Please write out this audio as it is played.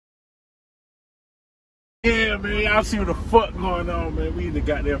Yeah, man, y'all see what the fuck going on, man. We either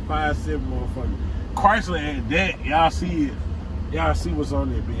got that 5.7 motherfucker. Chrysler at that, y'all see it. Y'all see what's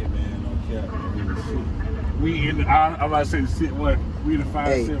on that bed, man. No cap, man. We in the, I'm about to say the shit, what? We the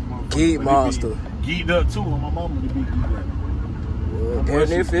 5.7 motherfucker. Geek monster. Geeked up too, on my mama to be geeked up. Well,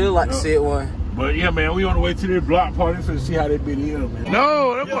 and it feel like the set one. But yeah, man, we on the way to this block party to see how they been here, man.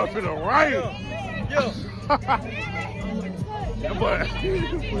 No, that boy finna riot. Yo. That boy.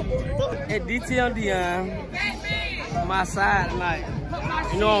 At DTM my side tonight.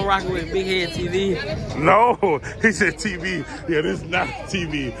 You know I'm rocking with Big Head TV. No, he said TV. Yeah, this is not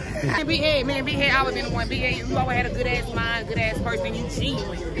TV. Big Head always been the one. Big Head, you always had a good ass mind, good ass person, you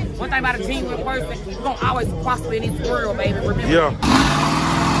genuine. One thing about a genuine person, you're gonna always prosper in this world, baby. Remember? Yeah.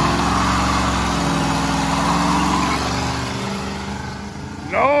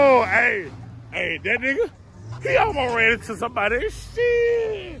 No, hey, that nigga, he almost ran into somebody's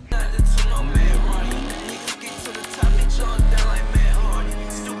shit.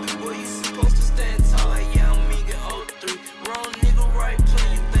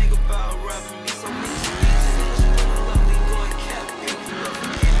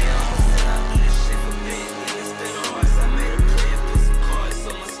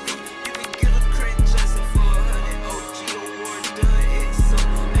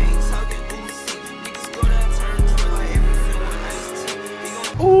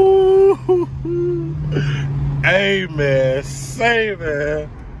 Hey man, say man.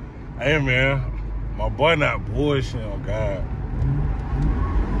 Hey man, my boy not bullshit on God.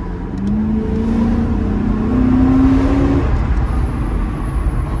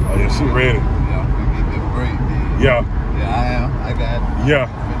 Oh yeah, she ready. Yeah, we get that break, man. Yeah. Yeah, I am. I got it. Yeah.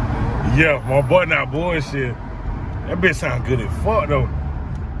 Yeah, my boy not bullshit. That bitch sound good as fuck though.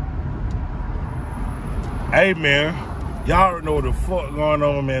 Hey man, y'all already know what the fuck going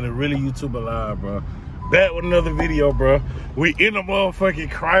on, man. The Really YouTube Alive, bro. Back with another video, bro. We in the motherfucking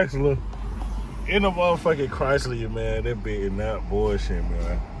Chrysler. In the motherfucking Chrysler, man. That bitch is not bullshit,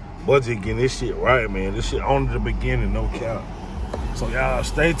 man. Boy, just getting this shit right, man. This shit on the beginning, no cap. So y'all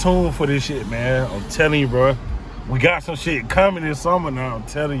stay tuned for this shit, man. I'm telling you, bro. We got some shit coming this summer now. I'm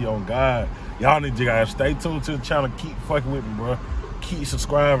telling you, on God. Y'all need to guys stay tuned to the channel. Keep fucking with me, bro. Keep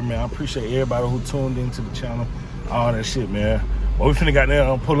subscribing, man. I appreciate everybody who tuned into the channel. All that shit, man. But we finna got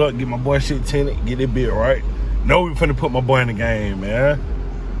there, pull up, get my boy shit tinted, get it bit right. No, we finna put my boy in the game, man.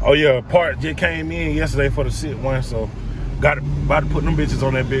 Oh yeah, part just came in yesterday for the sit one, so about to put them bitches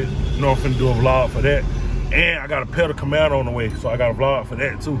on that bitch. You know, I'm finna do a vlog for that. And I got a pedal command on the way, so I got a vlog for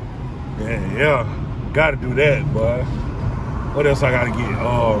that too. Yeah, gotta do that, boy. What else I gotta get?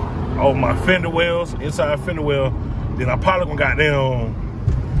 Oh, my fender wells, inside fender well. Then I probably gonna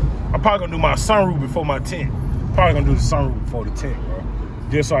I'm probably gonna do my sunroof before my tint. Probably gonna do the sunroof before the tint, bro.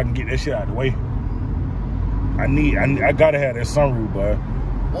 Just so I can get that shit out of the way. I gotta have that sunroof, bro.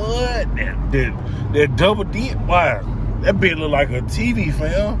 What? That double D, wow. That bitch look like a TV,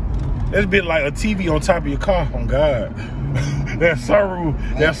 fam. That bitch like a TV on top of your car, on God. that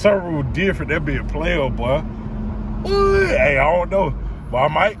sunroof different. That bitch player, boy. What? Hey, I don't know. But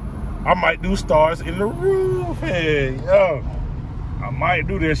I might do stars in the roof. Hey, yo. I might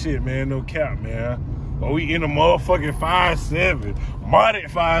do that shit, man. No cap, man. But we in a motherfucking 5.7. Modded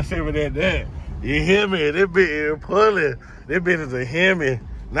 5.7 at that. You hear me? That bitch is pulling. That bitch is a Hemi.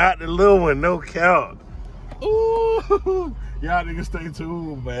 Not the little one, no cap. Ooh. Y'all niggas stay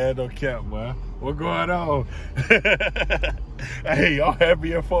tuned, man. No cap, man. What going on? Hey, y'all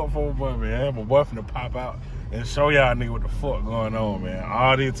happy as fuck for my boy, man. My boy finna pop out and show y'all nigga what the fuck going on, man.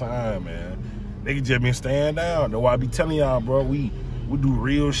 All this time, man. Nigga just been staying down. That's why I be telling y'all, bro, we do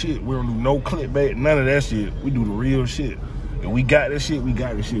real shit. We don't do no clickbait, none of that shit. We do the real shit. And we got this shit, we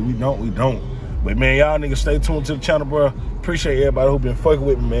got this shit. We don't. But man, y'all niggas stay tuned to the channel, bro. Appreciate everybody who been fucking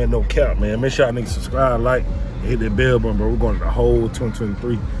with me, man. No cap, man. Make sure y'all niggas subscribe, like, and hit that bell button, bro. We're going to the whole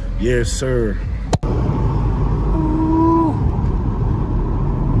 2023. Yes, sir.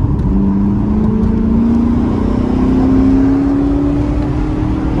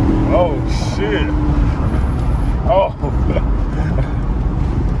 Oh, shit. Oh,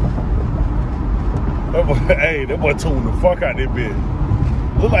 hey, that boy tuned the fuck out that bitch.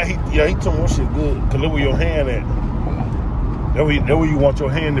 Look like he tuned your shit good. Cause look where your hand at. That where you want your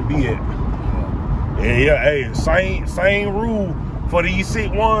hand to be at. Yeah, hey, same rule for these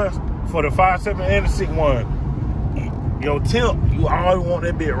sick ones, for the 5.7 and the sick one. Yo, temp, you always want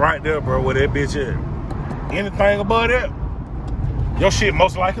that bitch right there, bro, where that bitch at. Anything above that, your shit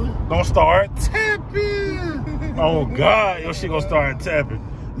most likely gonna start tapping. Oh God, your shit gonna start tapping.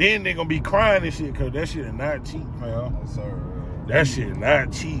 Then they gonna be crying and shit, cause that shit is not cheap, man. Yes, sir. That shit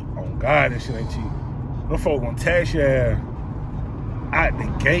not cheap. Oh God, that shit ain't cheap. Them folks gonna tax your ass out the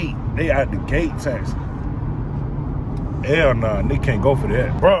gate. They out the gate tax. Hell nah, they can't go for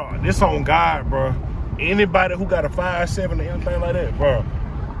that. Bro, this on God, bro. Anybody who got a 5'7" or anything like that, bro,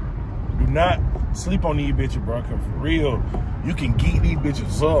 do not sleep on these bitches, bro. Cause for real, you can geek these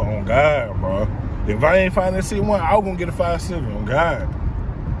bitches up on God, bro. If I ain't find that C1, I was gonna get a 5'7" on God.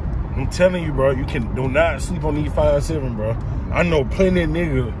 I'm telling you, bro, you do not sleep on these 5'7", bro. I know plenty of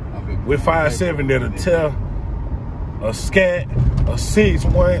niggas with 5'7" that'll tell a scat, a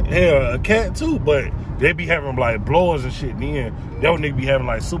 6'1", hell, a cat too, but they be having like blowers and shit. Then that nigga be having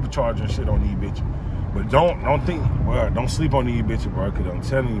like supercharger and shit on these bitches. But don't think, bro, don't sleep on these bitches, bro. Cause I'm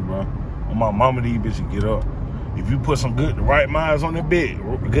telling you, bro, on my mama, these bitches get up. If you put some the right minds on that bit,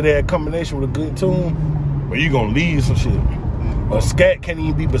 good ass combination with a good tune, bro, you gonna leave some shit. A scat can't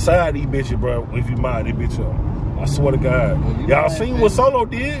even be beside these bitches, bro, if you mind that bitch up. I swear to God. Y'all seen what Solo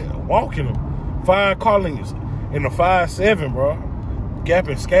did? Walking them. 5 car lengths in the 5'7", bro.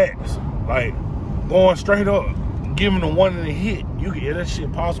 Gapping scats. Like, going straight up, giving them one in the hit. You can, yeah, that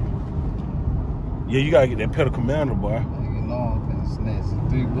shit possible. Yeah, you gotta get that pedal commander, boy. You know I'm finna snatch some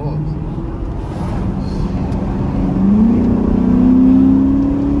 3 bucks.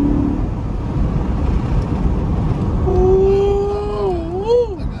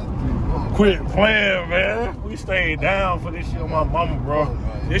 Quit playing, man. We stayed down for this shit on my mama, bro.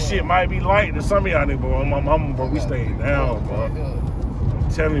 This shit might be light to some of y'all niggas, but on my mama, bro, we stayed down, bro. I'm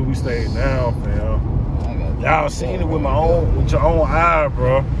telling you, we stayed down, fam. Y'all seen it with your own eye,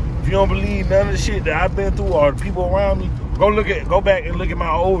 bro. If you don't believe none of the shit that I've been through or the people around me, go back and look at my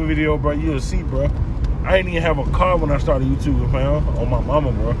old video, bro. You'll see, bro. I ain't even have a car when I started YouTube, fam. On my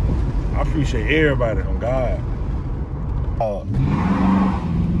mama, bro. I appreciate everybody, on God.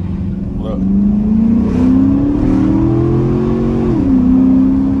 Look.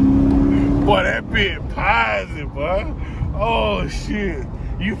 Boy, that bit positive, boy. Oh shit.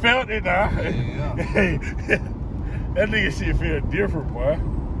 You felt it now? Yeah. Hey, that nigga shit feel different, boy.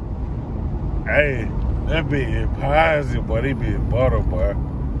 Hey, that bit is positive, boy. That bit butter, boy.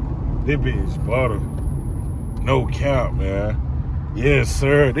 That bit is butter. No count, man. Yes,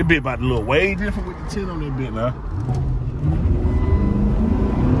 sir. That bit about a little way different with the tint on that bit now.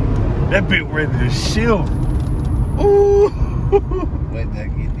 That bit ready to shift. Ooh. Wait till I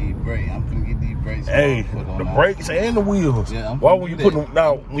get these brakes. I'm finna get these brakes. Hey, the brakes and the wheels. Yeah, why when you put them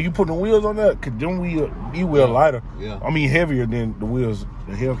when you put the wheels on that, cause them wheels, these wheels lighter. Yeah. I mean heavier than the wheels,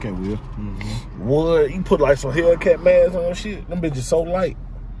 the Hellcat wheel. What, you put like some Hellcat mags on that shit, them bitches so light.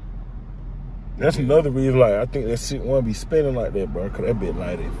 That's another reason, like, I think that shit won't be spinning like that, bro, cause that bit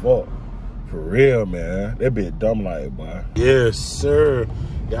light as fuck. For real, man. That bit dumb light, boy. Yes, sir.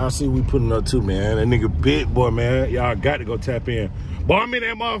 Y'all see we putting up too, man. That nigga big boy, man. Y'all got to go tap in. Boy, I'm in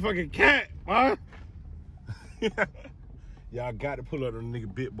that motherfucking cat, boy. Y'all got to pull up the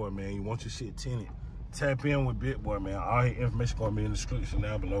nigga big boy, man. You want your shit tinted. Tap in with big boy, man. All his information gonna be in the description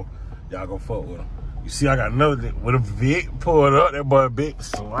down below. Y'all go fuck with him. You see, I got another thing. With a big pulled up, that boy big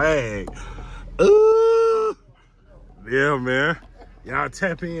swag. Ooh. Yeah, man. Y'all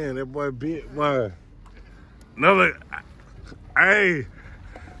tap in, that boy big boy. Another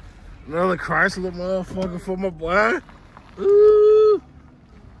Chrysler motherfucker for my boy. Ooh.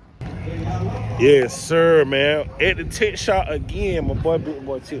 Yes, sir, man. At the tint shop again, my boy big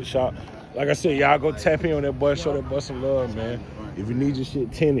boy tint shop. Like I said, y'all go tap in on that boy, show that boy some love, man. If you need your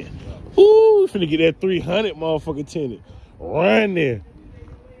shit tinted. Ooh, we finna get that 300 motherfucker tinted. Run there.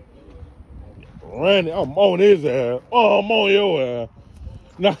 Run it. I'm on his ass. Oh, I'm on your ass.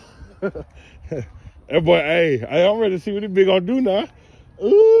 No. That boy, hey, I'm ready to see what this big gonna do now.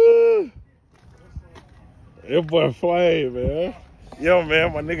 Ooh. That boy flame, man. Yo,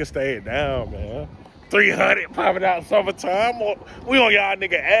 man, my nigga stayed down, man. 300 popping out summertime. We on y'all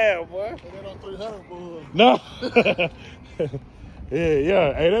nigga ass, boy. That on 300, boy. No.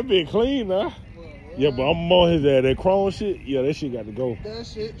 yeah. Hey, that big clean now. Yeah, but I'm on his ass. That chrome shit, yeah, that shit got to go. That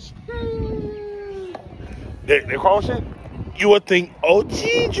shit. That chrome shit? You would think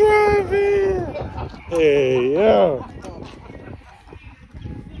OG driving. Hey, yeah.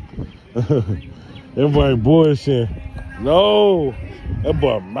 That boy bullshit. No. That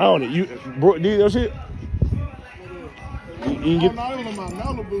boy mounted. You bro, did your shit? You get... Oh,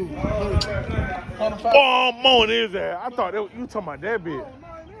 I'm on his ass. I thought you talking about that bit.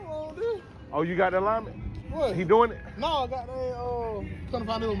 Oh, you got the alignment? What? He doing it? No, I got that, couldn't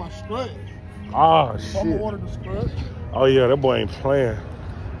find it with my strut. Oh, shit. I'm gonna order the strut. Oh, yeah, that boy ain't playing.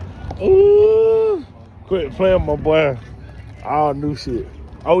 Ooh. Quit playing, my boy. All new shit.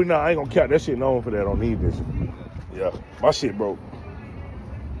 Oh, no, I ain't gonna count that shit known for that on these bitches. Yeah, my shit broke.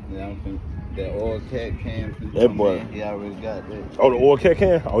 Yeah, I'm finna, that oil cat can. That boy. He already got that. Oh, the oil cat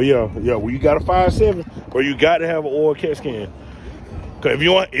can? Oh yeah, yeah. Well, you got a 5.7, or you got to have an oil cat can. Cause if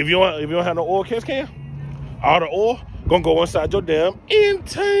you don't have no oil cat can, all the oil gonna go inside your damn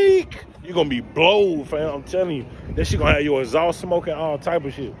intake. You're gonna be blowed, fam. I'm telling you. That shit gonna have your exhaust smoking, all type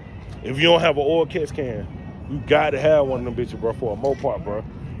of shit. If you don't have an oil catch can, you gotta have one of them bitches, bro, for a Mopar, bro.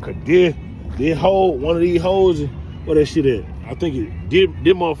 Cause this hole, one of these holes, where that shit at? I think it did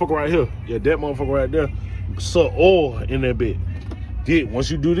this motherfucker right here. Yeah, that motherfucker right there. Suck oil in that bit. Once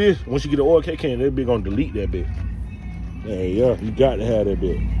you do this, once you get an oil catch can, that bitch gonna delete that bit. Yeah, you got to have that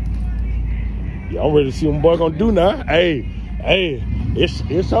bit. Yeah, I'm ready to see what my boy gonna do now. Hey, it's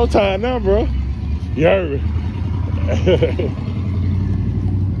showtime now, bro. You heard me?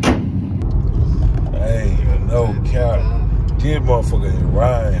 Hey, no cap. This motherfucker is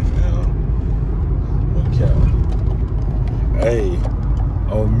riding, man. No cap. Hey,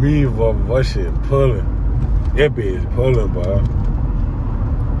 on me, boy, shit pulling. That bitch pulling, boy.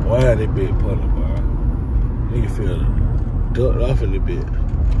 Why that bitch pulling, boy? Nigga feel ducked off a little bit. The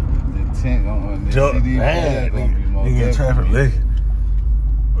tint on the CD pad gonna be more nigga in traffic lick.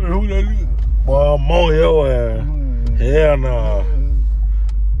 Who that is? Boy, I'm on your ass. Hell nah.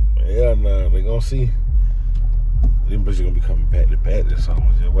 Hell nah. They gonna see. Them bitches gonna be coming back to back this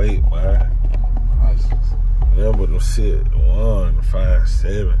summer. Just wait, boy. Them but them shit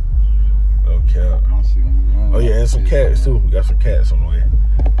 157. No cap. Oh yeah, and some cats too. We got some cats on the way.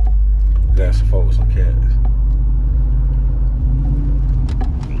 We got some folks, some cats.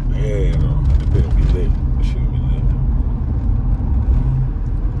 Yeah, no, it better be lit. It should be lit.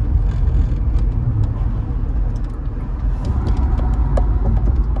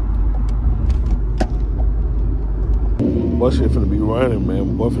 Boy, shit finna be running,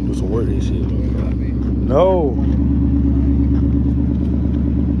 man. Boy finna do some work this shit. No.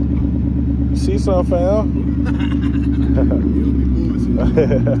 See something, fam?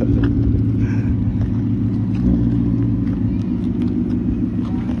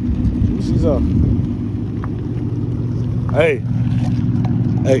 See something? Hey,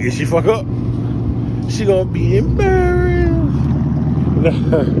 if she fuck up, she gonna be embarrassed.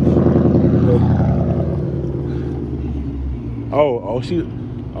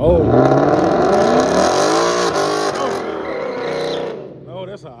 No,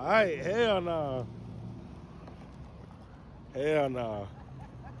 that's alright. Hell nah. Hell nah.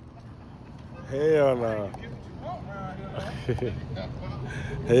 Hell nah.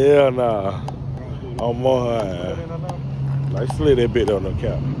 Hell nah. I'm on her. Like, slid that bit on the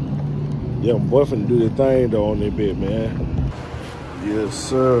cap. Yeah, my boy finna do this thing though on that bit, man. Yes,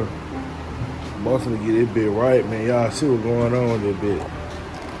 sir. Boy finna get this bit right, man. Y'all see what's going on with that bit.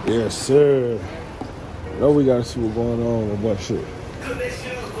 Yes, sir. Know we gotta see what's going on with my shit.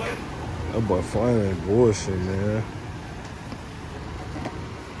 That boy flying that bullshit, man.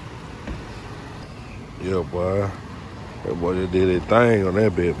 Yeah, boy. That boy just did that thing on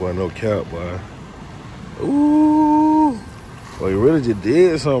that bit, boy. No cap, boy. Ooh. Boy, he really just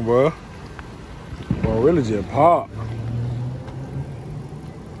did something, bro. Boy, really just popped.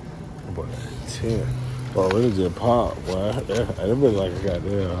 Boy, 10. Boy, really just popped, boy. That been like a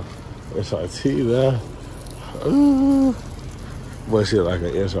goddamn SRT there. Ooh. Boy, shit like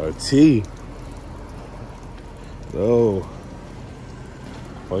an SRT. No.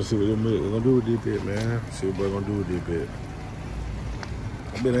 Let's see what they're gonna do with this bit, man. See what they're gonna do with this bit.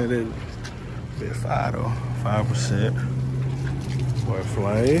 I've been at that bit 5 though. 5%. Boy,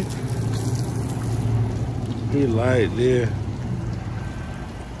 flame. He light there.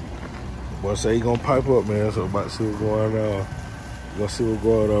 Boy say he gonna pipe up, man. So about to see what's going on. Gonna see what's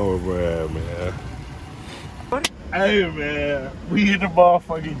going on with Brad, man. Hey, man. We in the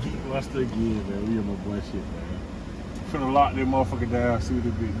motherfucking Geek Buster again, man. We in my boy shit, man. Finna lock that motherfucker down, see what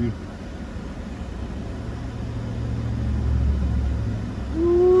this bit do.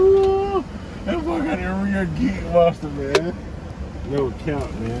 Ooh, that fucker got a real Geek Buster, man. No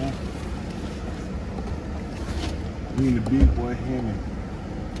count, man. We in the big boy Hemi.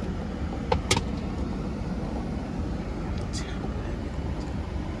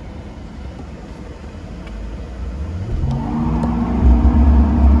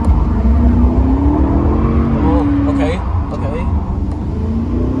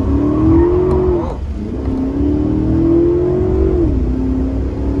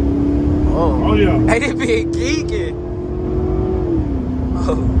 Hey, this big geeking.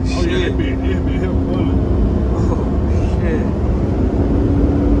 Oh, shit. Yeah, this big him pulling. Oh, shit.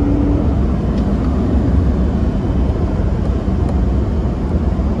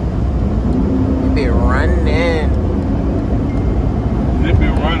 This bit running. This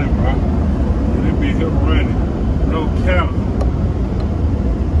bit running. running, bro. This bitch here running. No count.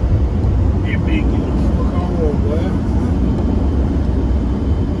 This bitch get the fuck on, boy.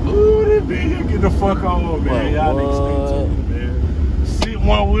 Ooh, this bitch here get the fuck on, man. Y'all niggas stay tuned, man. Sit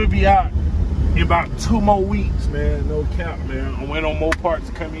one will be out in about 2 more weeks, man. No count, man. I'm waiting on more parts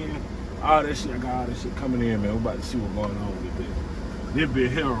to come in. All that shit, I got all that shit coming in, man. We're about to see what's going on with this. This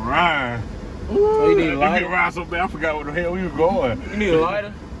bitch here riding. Ooh, oh, you need a lighter? This bitch ride so bad, I forgot where the hell we were going. You need a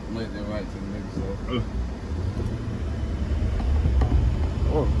lighter? Let that right to the nigga,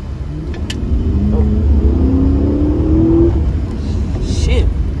 so. Shit.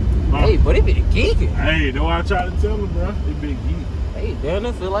 Hey, but it be geeking. Hey, that's why I tried to tell him, bro. It be geeking. Hey, damn,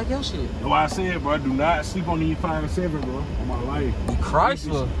 that feel like your shit. That's why I said, bro, do not sleep on the E57, bro, on my life.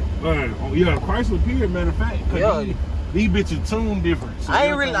 Chrysler. Yeah, Chrysler period, matter of fact. Yeah. These bitches tune different. So I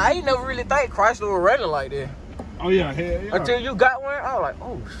ain't never really think Chrysler was running like that. Oh yeah, hell yeah. Until you got one, I was like,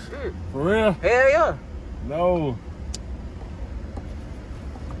 oh shit. For real? Hell yeah. No.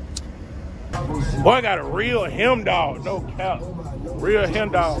 Boy, I got a real hem dog, no cap. Real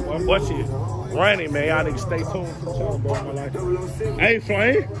hem dog, boy. What shit? Running, man. Y'all niggas stay tuned for sure, bro. Hey,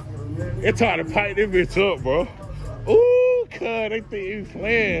 Flame. It's time to pipe this bitch up, bro. Ooh, cuz, they think you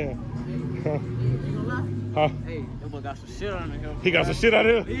playing. Huh? Hey, that boy got some shit on him. He got some shit out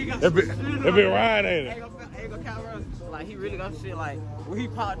here? He got some shit on him. That been riding, ain't it? Ain't gonna count around. Like, he really got some shit, like, when he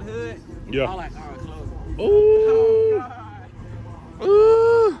popped the hood, yeah. I was like, all right, close. Ooh.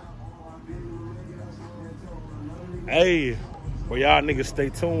 Ooh. Hey. Well, y'all niggas stay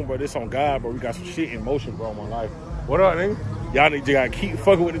tuned, bro. This on God, bro. We got some shit in motion, bro, in my life. What up, nigga? Y'all niggas gotta keep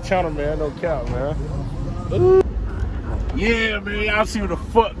fucking with the channel, man. No cap, man. Ooh. Yeah, man. Y'all see what the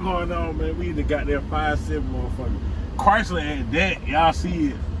fuck going on, man. We either got that 5.7 motherfucker. Chrysler and that. Y'all see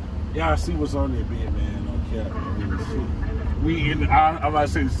it. Y'all see what's on that bed, man. No cap, man. Shit. We in the, I'm about to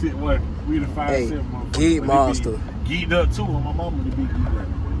say the shit, what? We in the 5.7 motherfucker. Geek monster. Geeked up, too. On my mama, the big geeked up.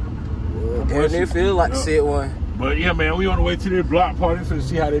 Well, damn, it feel like the shit one. But yeah, man, we on the way to this block party to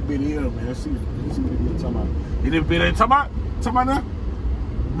see how they been in, man. See what they been talking about. And if it ain't talking about that,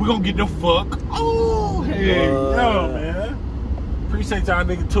 we gonna get the fuck. Oh, hey, yo, man. Appreciate y'all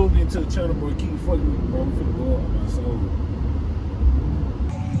niggas tuning into the channel, bro. Keep fucking with me, bro. I'm finna go out my soul.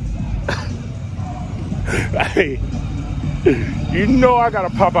 Hey, you know I gotta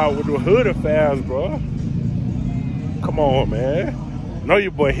pop out with the hood affairs, bro. Come on, man. Know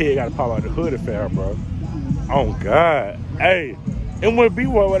your boy here gotta pop out the hood affair, bro. Oh God, hey, it wouldn't be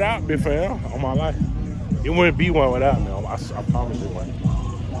one without me, fam. On my life, it wouldn't be one without me. I promise you, man.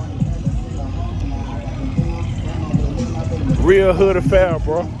 Real hood affair,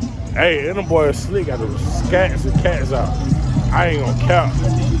 bro. Hey, and them boys slick got them scats and cats out. I ain't gonna count,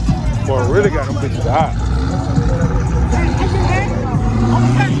 but really got them bitches out.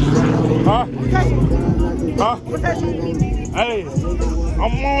 Huh? Huh? Hey,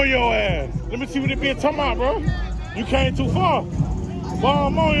 I'm on your ass. Let me see what they been talking about, bro. You came too far. Boy,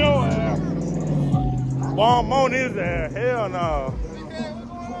 I'm on your ass. Boy, I'm on his ass. Hell no.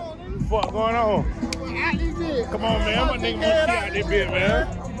 What going on? Come on, man. I'm a nigga gonna see out this bitch, man.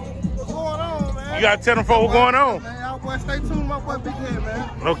 What's going on, man? You gotta tell them folks what's going on. Man, y'all boys stay tuned, my boy Big Head, man.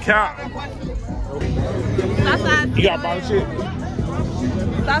 No count. You got bottle shit?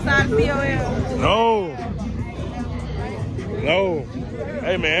 Southside POL. No. No.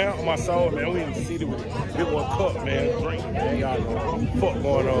 Hey, man, on my soul, man, we in the city with get one cup, man, drink, man. Y'all know what the fuck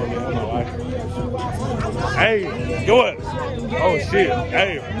going on, man, in my life. Hey, go what? Oh, shit.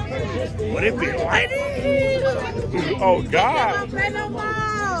 Hey, what it be like? Oh, God.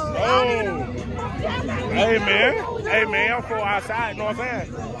 Oh. Hey, man. Hey, man, I'm from outside, you know what I'm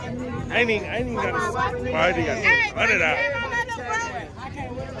saying? I ain't even got to, I ain't got to run it out.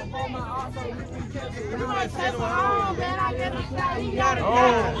 Oh,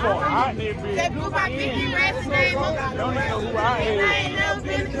 so hot there, bitch. That blue by Vicky Rest name. Don't even know who I am. I ain't never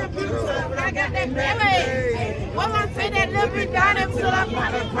been to the computer. I got that belly. What I'm saying, that little bit down until I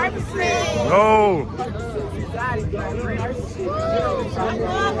got that purpose. No.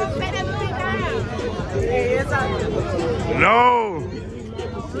 No.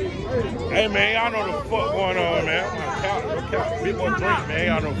 Hey, man, y'all know the fuck going on, man. Count. Big one drink, man.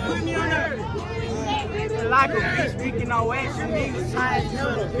 Y'all know. Like a bitch speaking no action, niggas trying to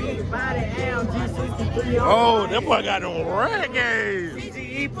know the big body G63. Oh, that boy got them reggae.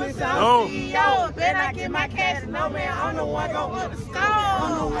 CGE puts on CEO. Bet I get my cash. No, man, I'm the one going to the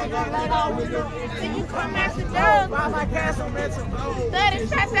store. you come at the door. 30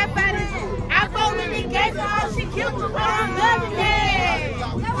 shots up at it. I vote in the gate for all she killed me for her loving man.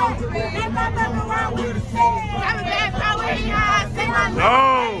 There's nothing wrong with it. I'm a bad power in your eyes. Say my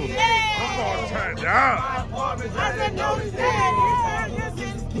No. I'm gonna turn down. I said, no, he's dead.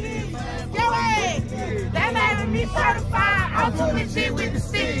 Yo, hey, that made me certified. I'm too legit with the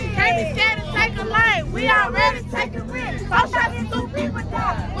stick. Can't be scared to take a life. We already take a risk. 4 shots and 2 people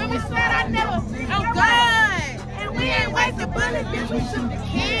die. When we sweat, I never, I'm good. And we ain't wasting bullets, bitch. We shoot to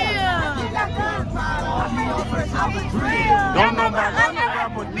kill. Don't know my other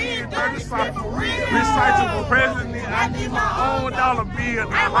rapper, need 30 cents for real. Recycle for president, I need my own dollar bill.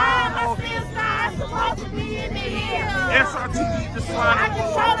 I supposed to be in the hill. SRT the slide. I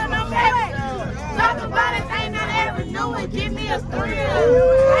control them, I'm heavy. Talk about it, ain't not ever new and give me a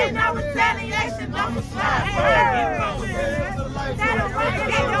thrill. Ain't no retaliation, don't be slide.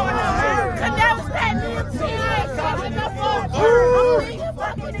 Cause that was that new team. Coming up for a bird. I'm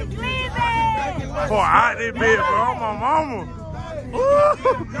fucking the glizzy. For out this bitch, bro. My mama.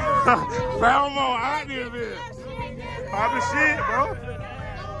 Grandma out this bitch. Pop the shit, bro.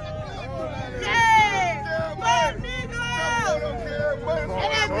 Yeah, fuck nigga. And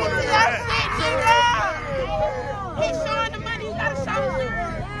that bitch is he's showing the money, you gotta show him.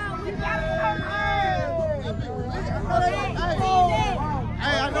 You gotta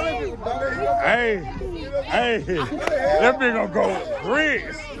Hey, that bitch gonna go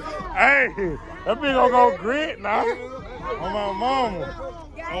grits. Hey, that bitch gonna go grit now. On my mama.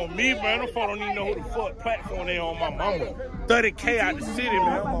 On me, man. Them folks don't even know who the fuck platform they on my mama. 30K out the city,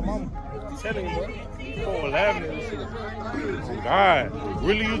 man. On my mama. I'm telling you, bro. 411 and shit. God,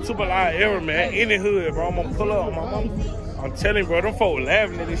 really YouTuber live ever, man. Any hood, bro. I'm gonna pull up on my mama. I'm telling you, bro. Them folks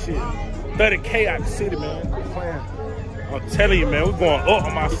laughing at this shit. 30K out the city, man. I'm telling you, man. We going up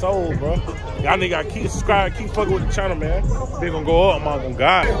on my soul, bro. Y'all niggas gotta keep subscribing, keep fucking with the channel, man. They gonna go up, my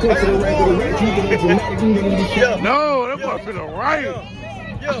God. No, that boy finna riot.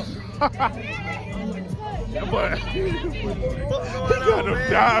 That boy, he got them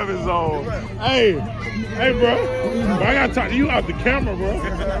diamonds on. Hey, bro. I gotta talk to you out the camera, bro.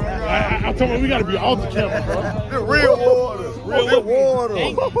 I told him we gotta be off the camera, bro. It's real water. Real water.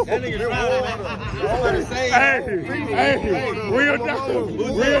 That nigga Real diamond,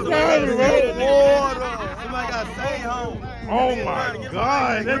 bro. Water. Somebody got to stay home. Oh my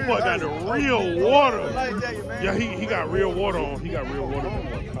God, that boy got the real water. Yeah, he got real water on. He got real water on.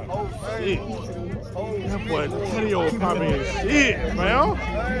 Shit. That boy video popping shit, man.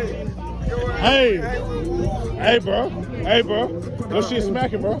 Hey, bro. That shit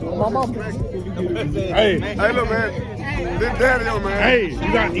smacking, bro. On my mama. Hey, look, man. This daddy, yo, man. Hey,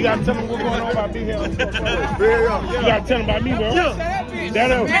 you gotta tell him what's going on about me here. You gotta tell him about me, bro.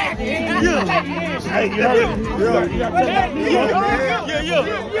 Daddy. Hey, you heard it? You gotta tell him about me, bro.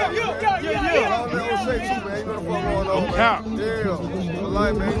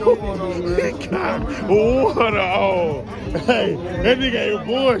 Cap. Water on. Hey, that nigga ain't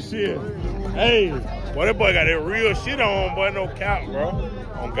bullshit. Hey, boy, that boy got that real shit on, boy. No cap, bro.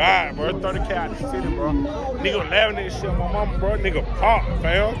 On God, bro. 30K out the city, bro. Nigga laughing at shit on my mama, bro. Nigga pop,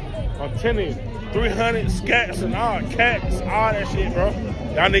 fam. I'm telling you, 300 scats and all, cats, all that shit, bro.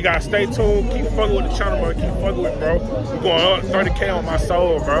 Y'all niggas gotta stay tuned. Keep fucking with the channel, bro. Keep fucking with, bro. We going up 30K on my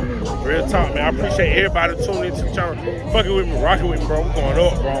soul, bro. Real talk, man. I appreciate everybody tuning into the channel. Fucking with me, rocking with me, bro. We going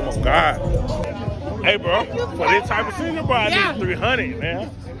up, bro. Oh my God. Hey, bro. For this type of scene, bro, I need 300, man.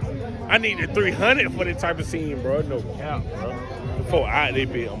 I need the 300 for this type of scene, bro. No cap, bro. Before I they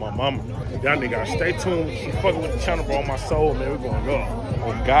be on my mama. Y'all niggas gotta stay tuned. Keep fucking with the channel, bro. On my soul, man. We going up.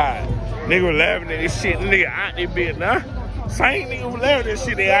 Oh God. Nigga laughing at this shit. Nigga out there bit now. Same nigga laughing at this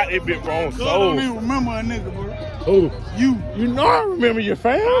shit. They out there bit, bro. On soul. I don't even remember a nigga, bro. Who? You know I remember your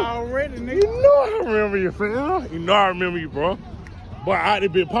fam. Already, nigga. You know I remember your fam. You know I remember you, bro. Boy, out there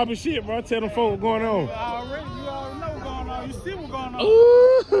bit popping shit, bro. Tell them folks what's going on. You already know what's going on. You see what's going on.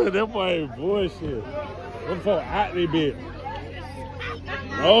 Ooh, that boy ain't bullshit. Them folks out there bit.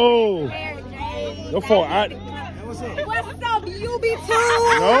 No. Them folks out there. What's up, UB2?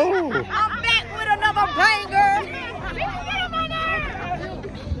 No. I'm back with another banger.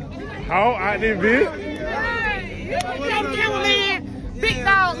 How out there bit? Big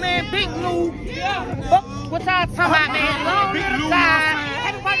dog, man, big blue. What y'all talking about, man? Long little side.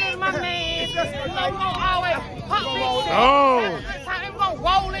 Everybody in my man. You know, we gon' always pop this shit. Oh. We gon'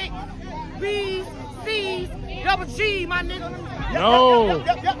 roll it. B's, C's, double G, my nigga. No.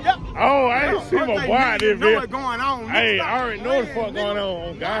 Yep. Oh, I ain't see my boy out there, You know what's bitch. going on, nigga. Hey, I already know what the fuck going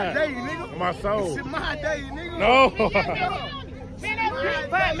on. God. My day, nigga. On my soul. This is my day, nigga. No. Man, that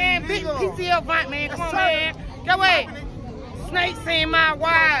Fight, man. Big PTL fight, man. Come on, man. Go away. Snakes in my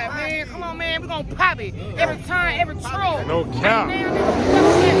wide, man. Come on, man. We're going to pop it. Every time, every troll. No cap.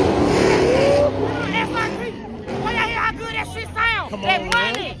 That's my creep. Oh, y'all hear how good that shit sound? Come that on,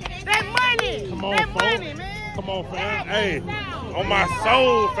 money. Man. That money. Come on, that folks. money, man. Come on, fam. Hey, on my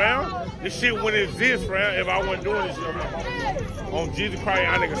soul, fam. This shit wouldn't exist, fam, if I wasn't doing this shit. On Jesus Christ,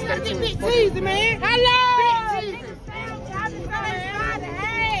 y'all niggas stay tuned. Big Teasy, man. Hello. Big Teasy.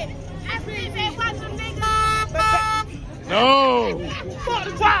 No. Fuck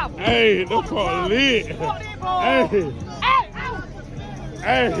the driver. Hey, them fuck lit.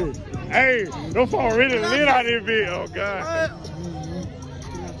 Hey, them fuck really lit out this bitch. Oh, God.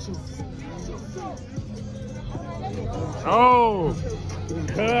 Oh,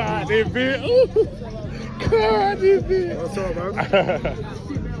 God, this bitch. Ooh. God, this bitch. What's up, man?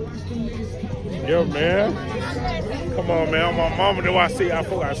 Yo, man. Come on, man. On my mama, do I see y'all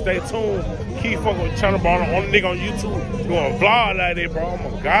folks. I stay tuned. Keep fucking with channel, bro. The only nigga on YouTube doing vlog like that, bro. Oh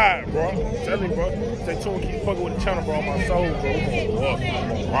my God, bro. I'm telling you, bro. Stay tuned. Keep fucking with the channel, bro. On my soul, bro.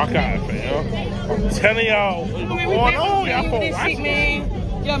 Rock out, fam. I'm telling y'all what's going on. Y'all folks watching.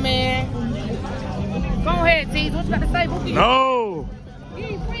 Yeah, man. Go ahead, Tease. What you got to say, Bookie? No. You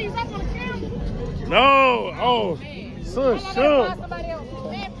ain't freeze up on the camera. No. Oh, so sure.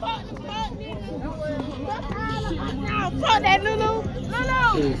 Fuck that, Lulu.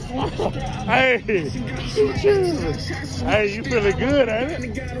 Hey, hey, you feeling good,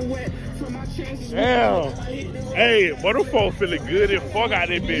 ain't it? Damn. Hey, but them folks feeling good and fuck out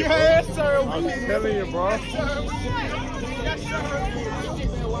that bitch. Yes, sir. I'm telling you, bro.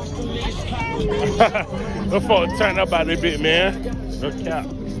 Them folks turn up out that bitch, man. No cap.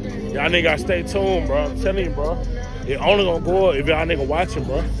 Y'all niggas gotta stay tuned, bro. I'm telling you, bro. It only gonna go up if y'all nigga watching,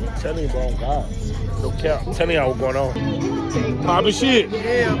 bro. I'm telling you, bro. Oh, God. No cap. I'm telling y'all what's going on. Poppin' shit.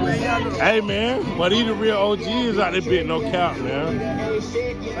 Yeah, man. Y'all know. Hey, man. But these the real OGs out there bit. No cap, man.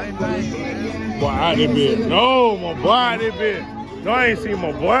 Boy, out there bit. No, my boy out there bit. No, I ain't seen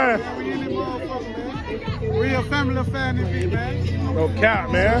my boy. Real family affair, man. No cap,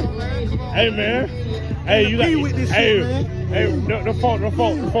 man. Hey, man. Hey, you got. with this Hey, shit, man. hey, the phone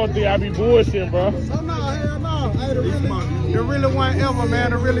thing I be bullshitting, bro. Oh, no, hell no. Hey, the really one ever,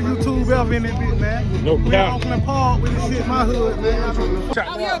 man. The really YouTube ever in it, bitch, man. No cap. Oakland Park with this shit, my hood, man.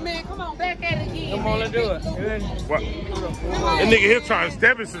 Oh, yeah, man. Come on, back at it again. Come on, let's do it. What? That nigga here trying to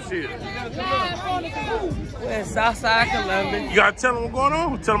step in some shit. We're in Southside Columbia. You gotta tell him what's going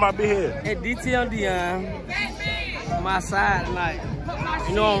on. Tell him I be here. At DTL my side tonight.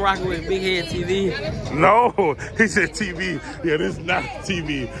 You know I'm rocking with Big Head TV. No, he said TV. Yeah, this is not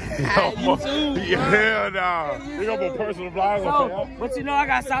TV. No, yeah, nah. We got my personal vlog. So, but you know I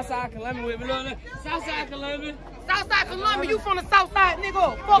got Southside Columbia with me. Look, Southside Columbia. Southside Columbia, you from the south side,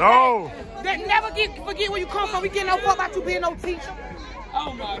 nigga. Fuck No. that. Never forget where you come from. We get no fuck about you being no teacher.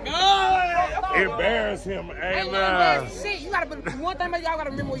 Oh my God. Embarrass him, Ain't no embarrassing shit. You gotta be one thing about y'all gotta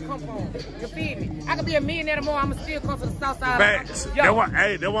remember where you come from. You feel me? I could be a millionaire tomorrow, I'ma still come to the south side. Facts. That's why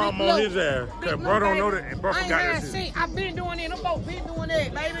I'm on his ass. Cause bro don't know that. Bro forgot that shit. I've been doing it. Them folks been doing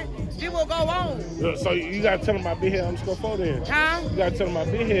that, baby. It will go on. So you gotta tell him my big head underscore 4 then. Huh? You gotta tell him my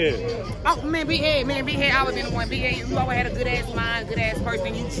big head. Oh man, big head, I always been the one. Big head, you always had a good ass mind, good ass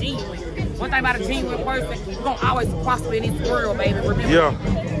person. You genuine. One thing about a genuine person, you gonna always prosper in this world, baby. Remember? Yeah.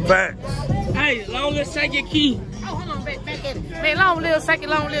 Facts. Hey, long live shake your key. Oh, hold on, back at it. Man, long live shake it,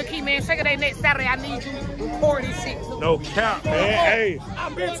 long live key, man. Shake it day next Saturday. I need you to record this shit. No cap, man. Hey.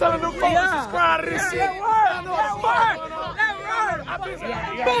 I've been telling them folks to subscribe to this shit. That word.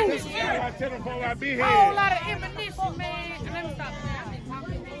 You gotta tell him I be here. A whole lot of ammunition, man. And let me stop.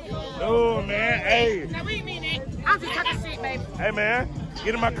 Oh, man. Hey. Now, we mean it. I'm just talking shit, baby. Hey, man.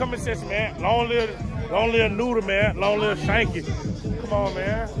 Get in my comment section, man. Long live Noodle, man. Long live Shanky. Come on,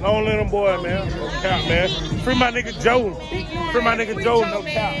 man. Long live them boy, man. No cap, man. Free my nigga Joe. Free my nigga Joe, no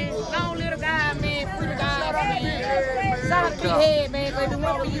cap. Long little guy, man. Free the guy, man. Shout out to your head, man. Baby,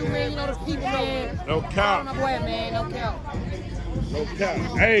 one for you, man. You know the people, man. No cap. My boy, man. No cap. No cap.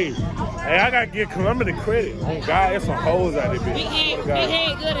 Hey, I gotta give Columbia the credit. Oh God, there's some hoes out there, bitch. Big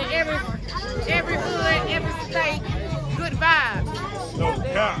head good in every hood, every state. Good vibes. No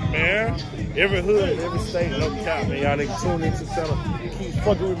cap, man. Every hood, every state, no cap, man. Y'all niggas tune into the channel. Keep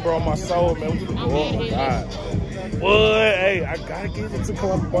fucking with me, bro, on my soul, man. Oh my God. What? Hey, I gotta give it to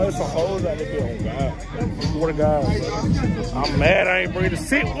Columbia, boy. There's some hoes out there, bitch. Oh God. Swear to God, bro. I'm mad I ain't bring the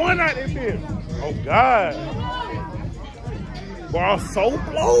sit one out there, bitch. Oh God. Bro, I'm so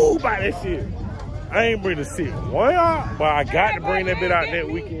blowed by that shit. I ain't bring the sit one out, but I got to bring that bit out that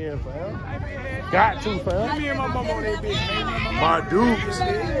weekend, fam. Got to, fam. Me and my mama on that bitch, man. My dudes.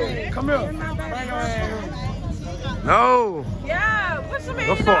 Come here. Bring your ass. No. Yeah, what's the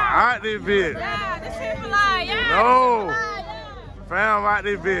Go for out this bitch. Yeah, this shit for life. Yeah. No. Fam, out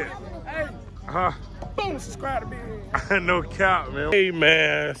this bitch. Hey, Huh? boom, subscribe to me. No cap, man. Hey,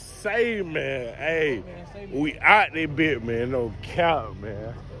 man. Say, man. Hey, we out this bitch, man. No cap,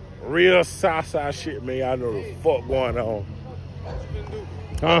 man. Real Southside shit, man. Y'all know the fuck going on.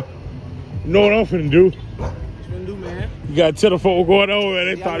 Huh? You know what I'm finna do? What you finna do, man? You gotta tell the folk what's going on, man.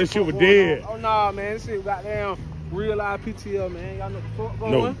 They thought this shit was dead. Oh, nah, man. This shit goddamn real live PTL, man. Y'all know the fuck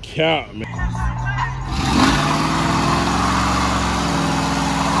going No on? cap, man.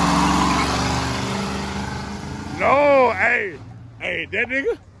 No, hey, that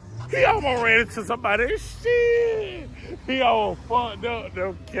nigga, he almost ran into somebody's shit. He almost fucked up,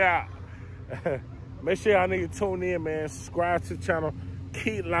 no cap. Make sure y'all niggas tune in, man. Subscribe to the channel.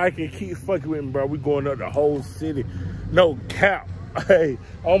 Keep liking, keep fucking with me, bro. We going up the whole city. No cap. Hey,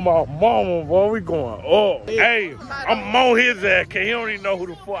 on my mama, boy, we going up. Hey, I'm on his ass, cause he don't even know who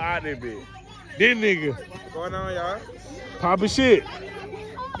the fuck out there be. This nigga. What's going on, y'all? Poppin' shit.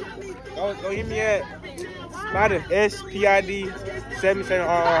 Go hit me at Spider, SPID77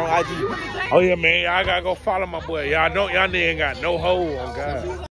 on IG. Oh yeah, man, y'all gotta go follow my boy. Y'all know y'all nigga ain't got no hoe on God.